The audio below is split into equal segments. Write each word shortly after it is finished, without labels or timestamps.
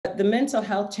the mental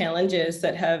health challenges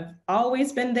that have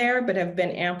always been there, but have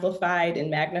been amplified and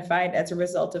magnified as a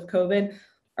result of COVID,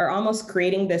 are almost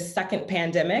creating this second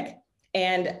pandemic.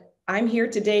 And I'm here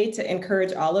today to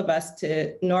encourage all of us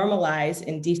to normalize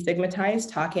and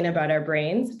destigmatize talking about our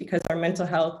brains, because our mental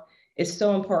health is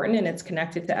so important and it's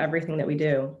connected to everything that we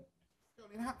do.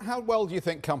 How well do you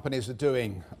think companies are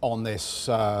doing on this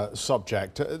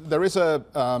subject? There is a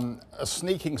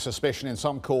sneaking suspicion in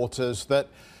some quarters that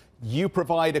you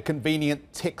provide a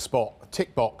convenient tick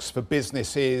box for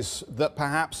businesses that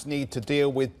perhaps need to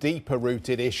deal with deeper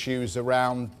rooted issues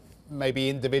around maybe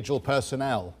individual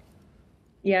personnel.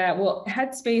 Yeah, well,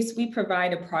 Headspace, we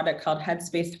provide a product called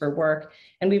Headspace for Work,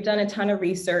 and we've done a ton of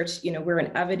research. We're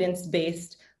an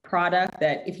evidence-based product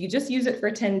that if you just use it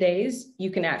for 10 days, you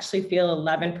can actually feel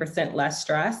 11% less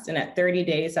stressed, and at 30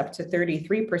 days up to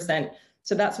 33%.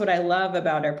 So that's what I love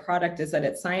about our product, is that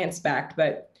it's science-backed.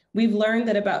 But we've learned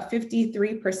that about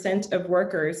 53% of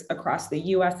workers across the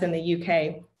US and the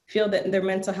UK feel that their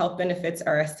mental health benefits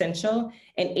are essential,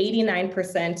 and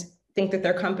 89% think that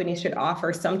their company should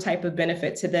offer some type of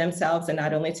benefit to themselves, and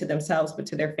not only to themselves, but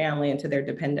to their family and to their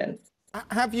dependents.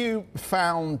 Have you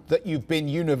found that you've been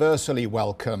universally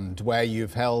welcomed where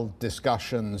you've held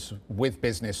discussions with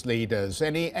business leaders?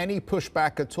 Any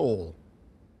pushback at all?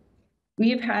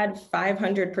 We've had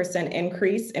 500%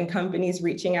 increase in companies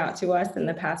reaching out to us in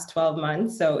the past 12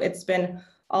 months. So it's been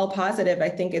all positive. I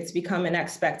think it's become an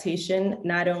expectation,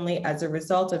 not only as a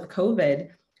result of COVID,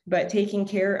 but taking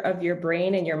care of your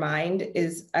brain and your mind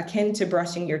is akin to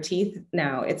brushing your teeth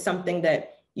now. It's something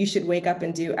that you should wake up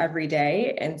and do every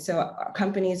day. And so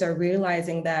companies are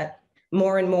realizing that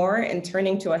more and more, and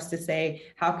turning to us to say,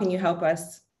 how can you help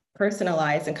us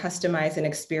personalize and customize an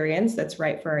experience that's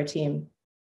right for our team?